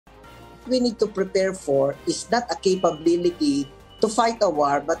we need to prepare for is not a capability to fight a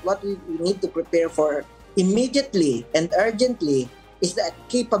war, but what we need to prepare for immediately and urgently is the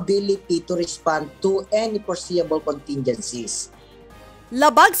capability to respond to any foreseeable contingencies.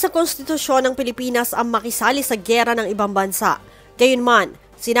 Labag sa konstitusyon ng Pilipinas ang makisali sa giyera ng ibang bansa. Gayunman,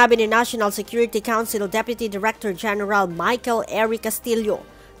 sinabi ni National Security Council Deputy Director General Michael Eric Castillo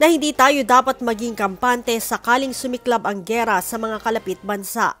na hindi tayo dapat maging kampante sakaling sumiklab ang giyera sa mga kalapit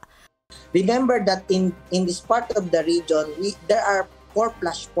bansa. Remember that in this part of the region, there are 4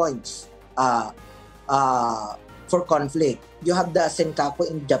 flashpoints for conflict. You have the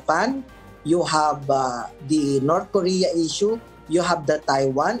Senkaku in Japan, you have the North Korea issue, you have the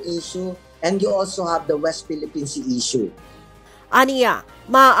Taiwan issue, and you also have the West Philippine Sea issue. Aniya,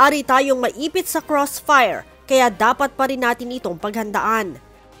 maaari tayong maipit sa crossfire, kaya dapat pa rin natin itong paghandaan.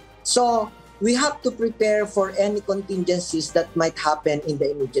 So, we have to prepare for any contingencies that might happen in the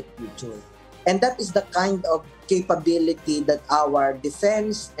immediate future. And that is the kind of capability that our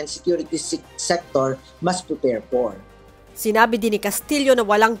defense and security sector must prepare for. Sinabi din ni Castillo na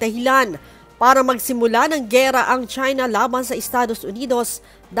walang dahilan para magsimula ng giyera ang China laban sa Estados Unidos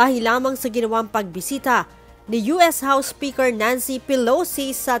dahil lamang sa ginawang pagbisita ni US House Speaker Nancy Pelosi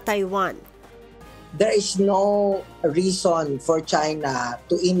sa Taiwan. There is no reason for China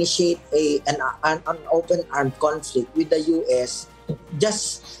to initiate an open armed conflict with the US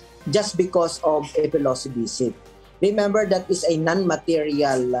just because of a Pelosi visit. Remember that is a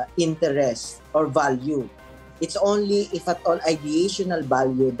non-material interest or value. It's only, if at all, ideational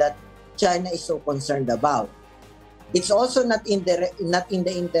value that China is so concerned about. It's also not in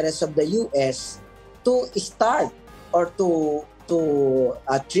the interest of the US to start or to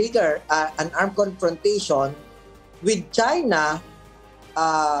trigger an armed confrontation with China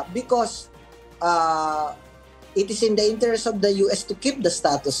because it is in the interest of the US to keep the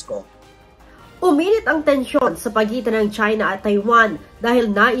status quo. Uminit ang tensyon sa pagitan ng China at Taiwan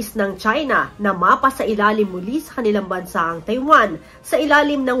dahil nais ng China na mapasa ilalim muli sa kanilang bansa ang Taiwan sa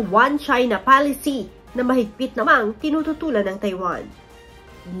ilalim ng One China Policy na mahigpit namang tinututulan ng Taiwan.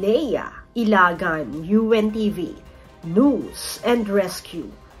 Leia Ilagan, UNTV News and Rescue.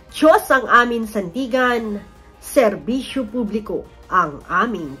 Diyos ang aming sandigan, serbisyo publiko ang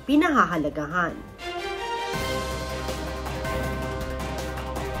aming pinahahalagahan.